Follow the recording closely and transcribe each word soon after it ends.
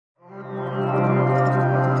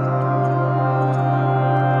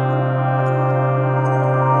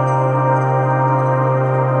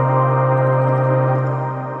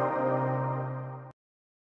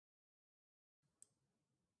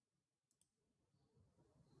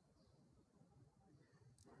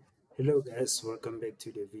Hello guys, welcome back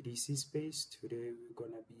to the VDC space. Today we're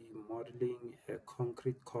gonna be modeling a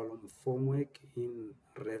concrete column formwork in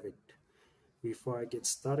Revit. Before I get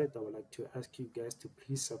started, I would like to ask you guys to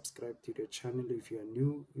please subscribe to the channel if you are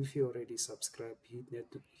new. If you already subscribed,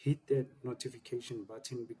 hit that notification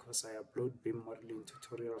button because I upload BIM modeling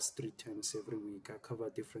tutorials 3 times every week. I cover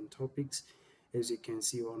different topics as you can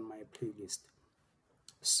see on my playlist.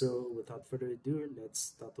 So without further ado, let's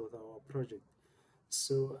start with our project.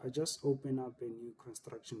 So I just open up a new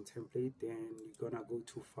construction template and you're gonna go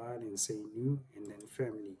to file and say new and then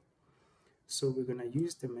family. So we're gonna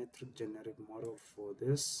use the metric generic model for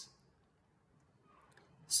this.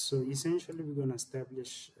 So essentially we're gonna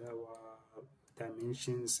establish our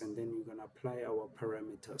dimensions and then we're gonna apply our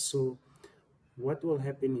parameters. So what will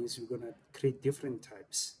happen is we're gonna create different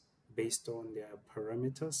types based on their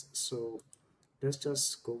parameters. So let's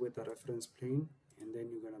just go with the reference plane and then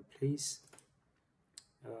you're gonna place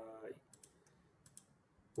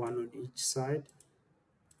one on each side.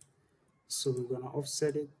 So we're going to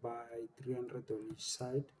offset it by 300 on each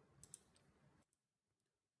side.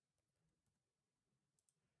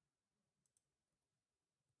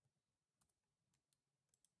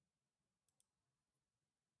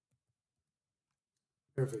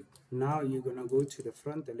 Perfect. Now you're going to go to the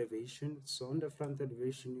front elevation. So on the front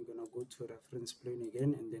elevation, you're going to go to reference plane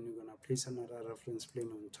again, and then you're going to place another reference plane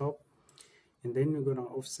on top. And then you're going to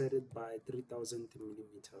offset it by 3000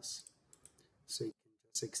 millimeters. So you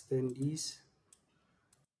can just extend these.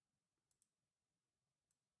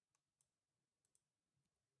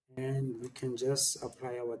 And we can just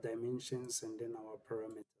apply our dimensions and then our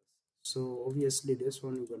parameters. So obviously this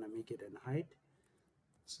one, we're going to make it in height.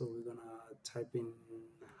 So we're going to type in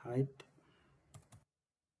height.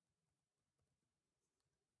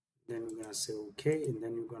 Then we're going to say OK, and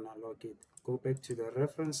then you're going to log it. Go back to the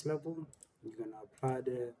reference level. You're going to apply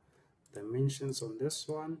the dimensions on this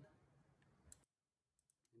one.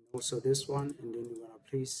 And also this one. And then you're going to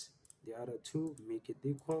place the other two, make it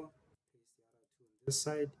equal. Place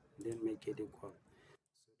the other two on this side, then make it equal.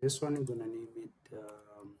 So this one, you're going to name it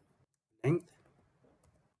length.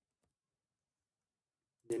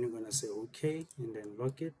 Then you're going to say OK, and then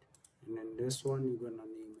lock it. And then this one, you're going to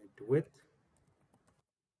name it width.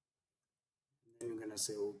 Then you're going to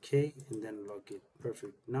say OK and then lock it.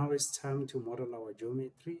 Perfect. Now it's time to model our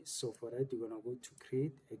geometry. So for that, you're going to go to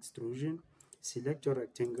create extrusion, select your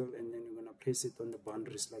rectangle, and then you're going to place it on the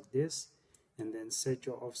boundaries like this. And then set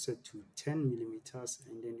your offset to 10 millimeters,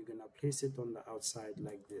 and then you're going to place it on the outside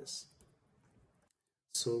like this.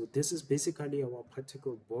 So this is basically our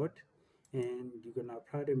particle board, and you're going to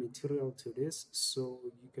apply the material to this. So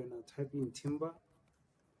you're going to type in timber.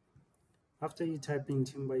 After you type in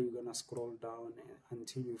timber, you're going to scroll down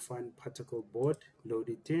until you find particle board, load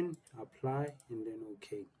it in, apply, and then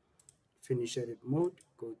OK. Finish edit mode,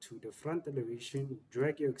 go to the front elevation,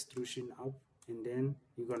 drag your extrusion up, and then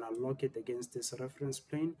you're going to lock it against this reference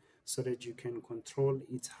plane so that you can control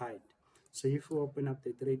its height. So if you open up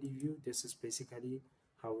the 3D view, this is basically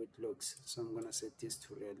how it looks. So I'm going to set this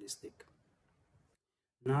to realistic.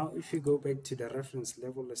 Now, if you go back to the reference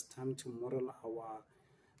level, it's time to model our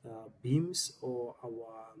beams or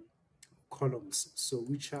our columns, so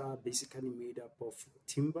which are basically made up of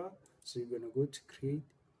timber. So you're going to go to create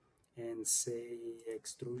and say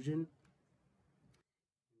extrusion.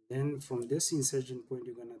 Then from this insertion point,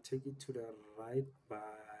 you're going to take it to the right by,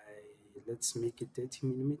 let's make it 30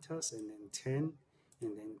 millimeters, and then 10,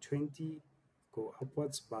 and then 20, go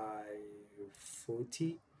upwards by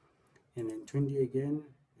 40, and then 20 again,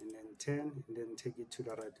 and then 10, and then take it to the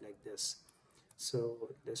right like this. So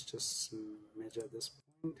let's just measure this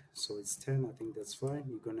point. So it's 10, I think that's fine.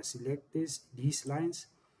 You're going to select these lines,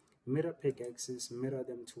 mirror peg axis, mirror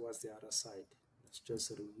them towards the other side. Let's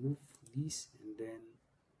just remove these and then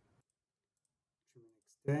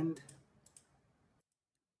trim and extend,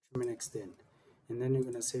 trim and extend. And then you're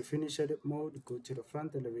going to say finish edit mode, go to the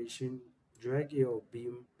front elevation, drag your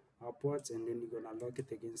beam upwards, and then you're going to lock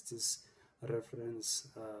it against this reference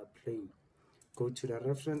plane. Go to the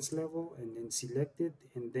reference level and then select it,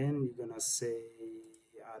 and then you're gonna say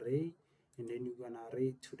array, and then you're gonna array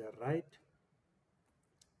it to the right.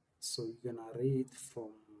 So you're gonna array it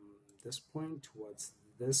from this point towards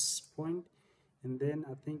this point, and then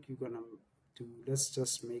I think you're gonna do, let's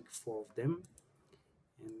just make 4 of them,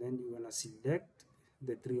 and then you're gonna select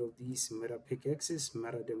the 3 of these mirror peg axis,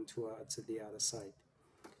 mirror them towards the other side.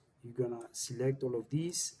 You're gonna select all of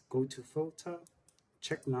these, go to filter,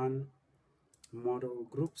 check none, model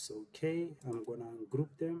groups. Okay, I'm gonna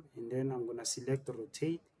group them, and then I'm gonna select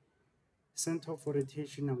rotate, center for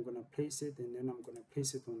rotation. I'm gonna place it, and then I'm gonna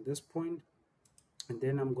place it on this point, and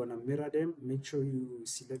then I'm gonna mirror them. Make sure you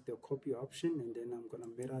select the copy option, and then I'm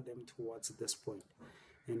gonna mirror them towards this point.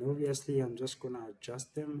 And obviously I'm just gonna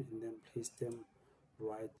adjust them and then place them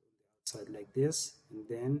right on the outside like this, and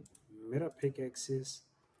then mirror pick axis.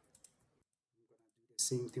 I'm gonna do the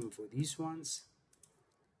same thing for these ones,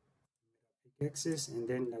 pick axis, and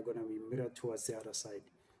then they're gonna be mirrored towards the other side.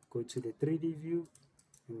 Go to the 3D view,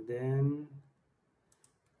 and then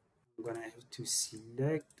I'm gonna have to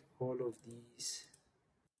select all of these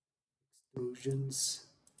extrusions.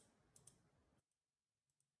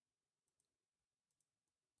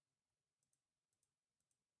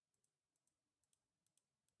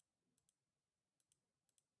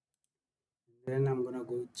 Then I'm gonna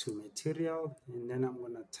go to material, and then I'm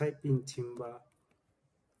gonna type in timber.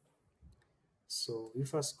 So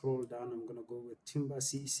if I scroll down, I'm gonna go with timber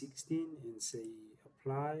C16 and say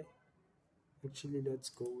apply. Actually, let's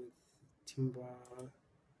go with timber.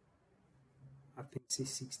 I think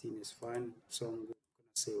C16 is fine. So I'm gonna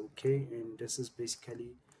say okay, and this is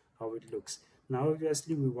basically how it looks. Now,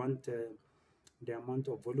 obviously, we want the amount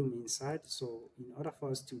of volume inside. So in order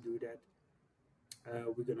for us to do that,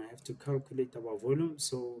 we're gonna have to calculate our volume.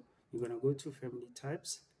 So you're gonna go to family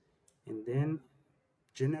types, and then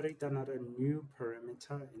generate another new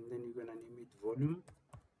parameter, and then you're gonna name it volume.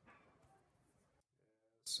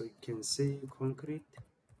 So you can say concrete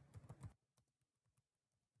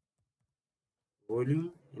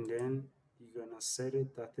volume, and then you're gonna set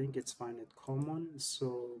it, I think it's fine at common.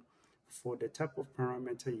 So for the type of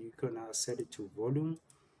parameter, you're gonna set it to volume,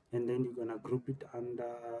 and then you're gonna group it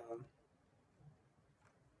under,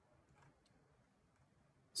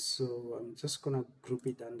 so I'm just gonna group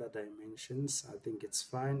it under dimensions. I think it's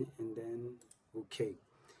fine, and then okay.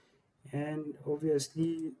 And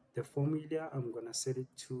obviously the formula, I'm gonna set it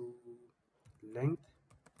to length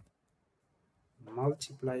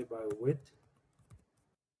multiply by width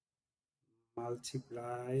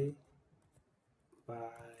multiply by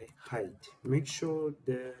height. Make sure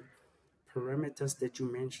the parameters that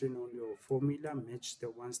you mention on your formula match the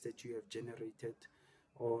ones that you have generated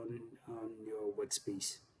on your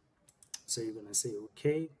workspace. So you're gonna say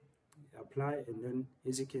okay, apply, and then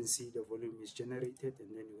as you can see the volume is generated,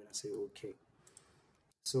 and then you're gonna say okay.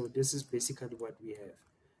 So this is basically what we have.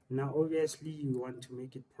 Now obviously you want to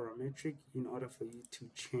make it parametric in order for you to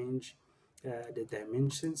change the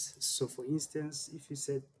dimensions. So for instance, if you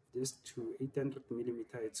set this to 800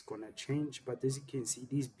 millimeter, it's gonna change, but as you can see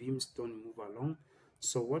these beams don't move along.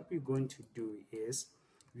 So what we're going to do is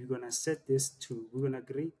we're gonna set this to, we're gonna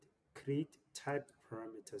create type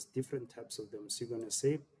parameters, different types of them. So you're gonna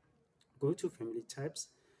say go to family types,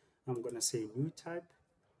 I'm gonna say new type,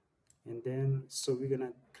 and then so we're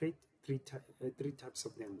gonna create three types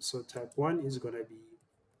of them. So type 1 is gonna be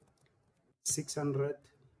 600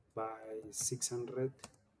 by 600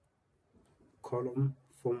 column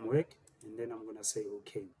formwork, and then I'm gonna say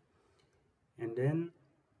okay. And then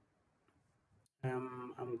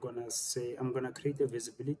I'm gonna create a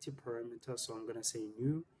visibility parameter, so I'm gonna say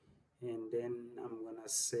new, and then I'm gonna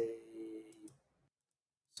say,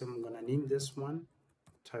 so I'm gonna name this one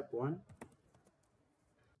type 1.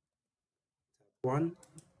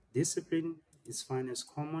 Discipline is fine as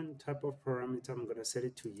common. Type of parameter, I'm gonna set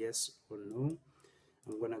it to yes or no.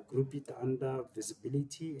 I'm gonna group it under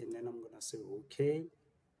visibility, and then I'm gonna say okay,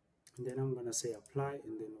 and then I'm gonna say apply,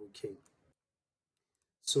 and then okay.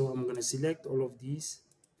 So I'm gonna select all of these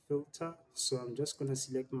filter. So I'm just gonna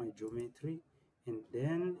select my geometry, and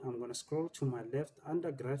then I'm gonna scroll to my left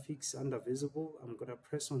under graphics, under visible. I'm gonna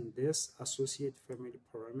press on this associate family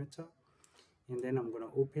parameter, and then I'm gonna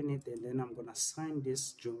open it, and then I'm gonna assign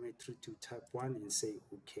this geometry to type 1 and say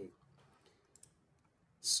okay.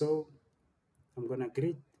 So I'm gonna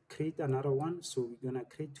create another one. So we're gonna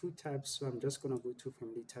create two types. So I'm just gonna go to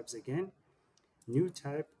family types again, new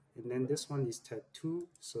type, and then this one is type 2.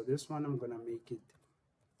 So this one I'm gonna make it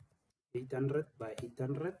 800 by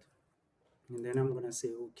 800, and then I'm gonna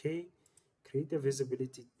say okay, create a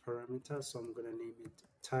visibility parameter. So I'm gonna name it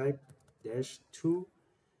type dash 2.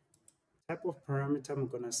 Type of parameter, I'm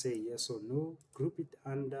gonna say yes or no. Group it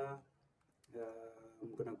under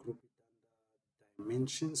I'm gonna group it under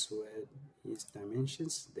dimensions. Where is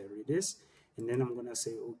dimensions? There it is. And then I'm gonna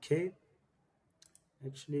say okay.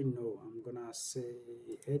 Actually no, I'm gonna say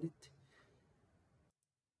edit.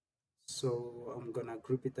 So I'm gonna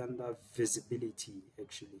group it under visibility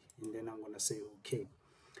actually, and then I'm gonna say okay.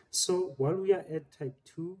 So while we are at type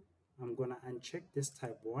 2, I'm gonna uncheck this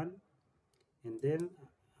type 1, and then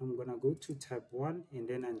I'm gonna go to type 1 and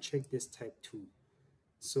then uncheck this type 2.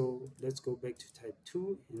 So let's go back to type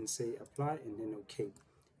 2 and say apply, and then okay.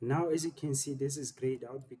 Now, as you can see, this is grayed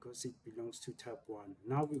out because it belongs to type 1.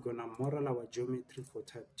 Now we're going to model our geometry for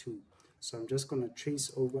type 2. So I'm just going to trace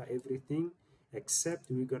over everything, except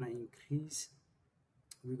we're going to increase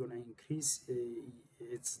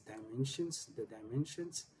its dimensions, the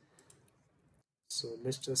dimensions. So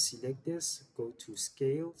let's just select this, go to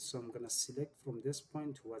scale. So I'm going to select from this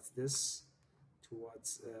point towards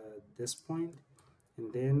this point,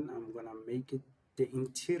 and then I'm going to make it the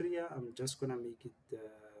interior. I'm just going to make it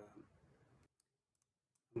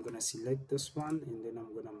I'm going to select this one, and then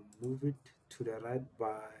I'm going to move it to the right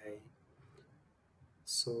by,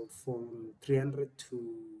 so from 300 to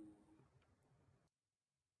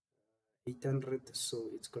 800,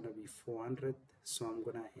 so it's going to be 400. So I'm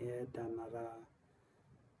going to add another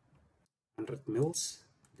 100 mils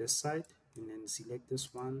this side, and then select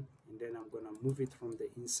this one, and then I'm going to move it from the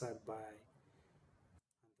inside by 100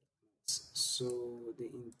 mils. So the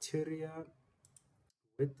interior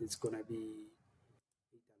width is going to be 800.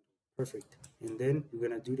 Perfect. And then we're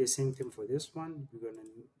going to do the same thing for this one. We're going to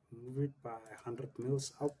move it by 100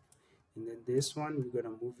 mils up, and then this one we're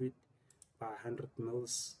going to move it by 100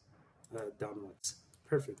 mils downwards.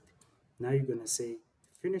 Perfect. Now you're going to say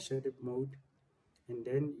finish edit mode, and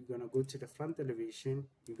then you're going to go to the front elevation.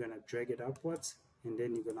 You're going to drag it upwards, and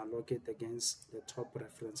then you're going to lock it against the top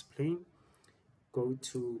reference plane. Go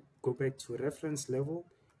back to reference level,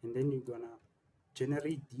 and then you're going to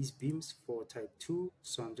generate these beams for type 2.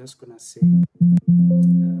 So I'm just going to say pick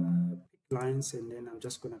lines, and then I'm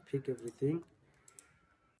just going to pick everything.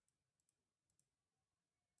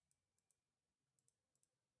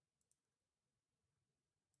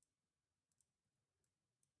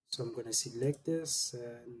 So I'm going to select this,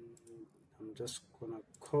 and I'm just going to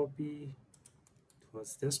copy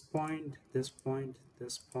towards this point, this point,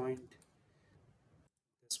 this point,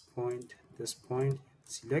 this point, this point.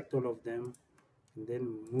 Select all of them, and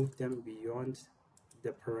then move them beyond the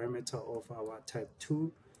parameter of our type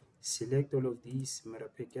 2. Select all of these mirror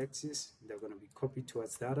pick axes. They're going to be copied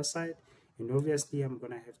towards the other side, and obviously I'm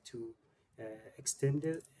going to have to extend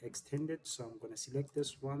it. So I'm going to select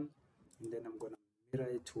this one, and then I'm going to mirror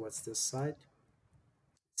it towards this side.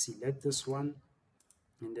 Select this one,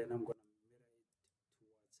 and then I'm going to mirror it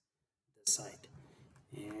towards the side,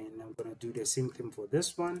 and I'm going to do the same thing for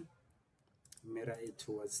this one. Mirror it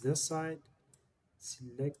towards this side.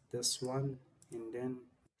 Select this one, and then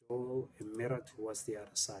draw a mirror towards the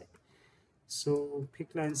other side. So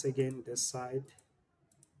pick lines again this side,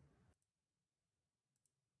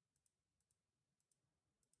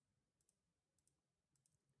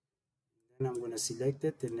 then I'm going to select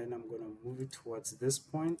it, and then I'm going to move it towards this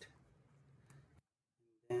point,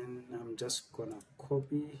 and I'm just going to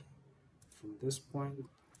copy from this point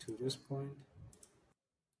to this point,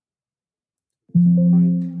 to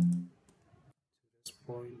this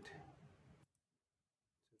point, to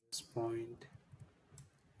this point,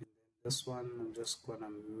 and then this one I'm just going to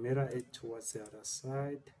mirror it towards the other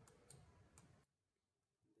side.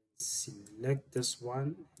 Select this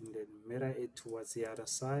one, and then mirror it towards the other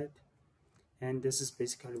side, and this is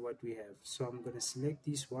basically what we have. So I'm going to select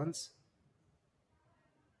these ones,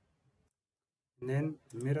 and then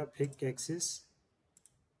mirror pick axis,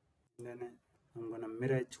 and then I'm going to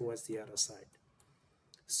mirror it towards the other side.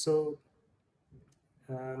 So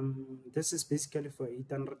this is basically for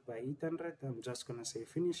 800 by 800. I'm just going to say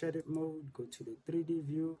finish edit mode, go to the 3D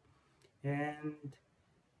view, and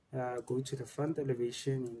go to the front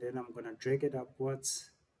elevation, and then I'm going to drag it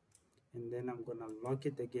upwards, and then I'm going to lock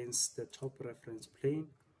it against the top reference plane,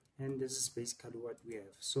 and this is basically what we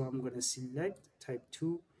have. So I'm going to select type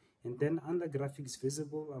 2, and then under graphics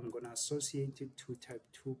visible I'm going to associate it to type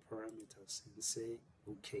 2 parameters and say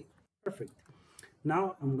okay. Perfect.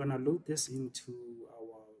 Now I'm going to load this into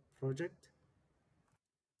our project.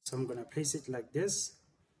 So I'm going to place it like this,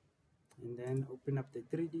 and then open up the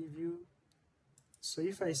 3D view. So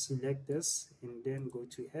if I select this and then go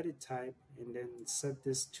to edit type, and then set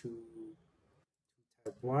this to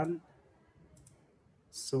type 1,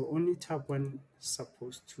 so only type 1 is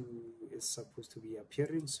supposed to be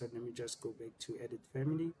appearing. So let me just go back to edit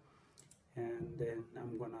family, and then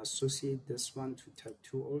I'm going to associate this one to type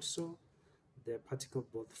 2 also, the particle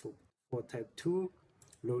board for type 2,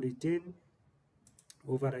 load it in,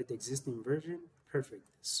 override existing version.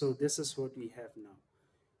 Perfect. So this is what we have now.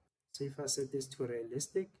 So if I set this to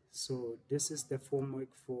realistic, so this is the formwork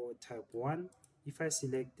for type 1. If I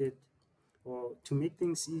select it, or to make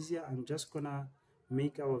things easier, I'm just gonna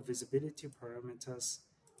make our visibility parameters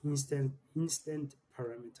instant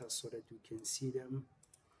parameters so that we can see them.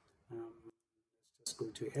 Let's just go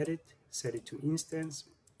to edit, set it to instance,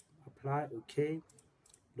 apply, okay.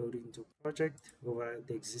 load into project over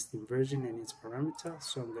the existing version and its parameter.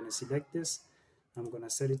 So I'm going to select this. I'm going to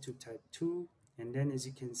set it to type 2, and then as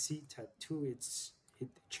you can see, type 2 it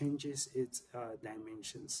changes its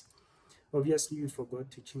dimensions. Obviously you forgot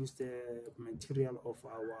to change the material of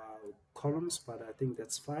our columns, but I think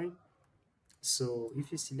that's fine. So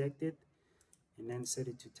if you select it and then set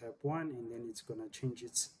it to type 1, and then it's going to change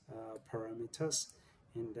its parameters,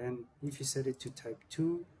 and then if you set it to type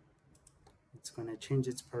 2, it's going to change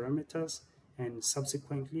its parameters, and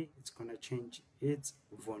subsequently it's going to change its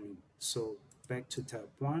volume. So back to type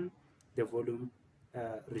 1, the volume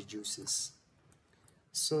reduces.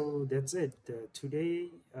 So that's it.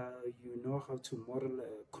 Today you know how to model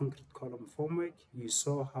a concrete column formwork. You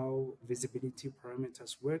saw how visibility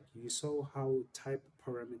parameters work. You saw how type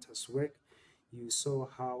parameters work. You saw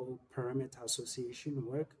how parameter association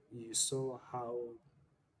work. You saw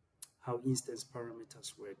how instance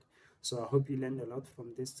parameters work. So I hope you learned a lot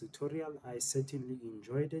from this tutorial. I certainly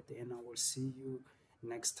enjoyed it, and I will see you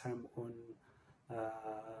next time on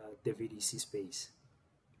the VDC space.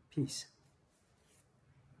 Peace.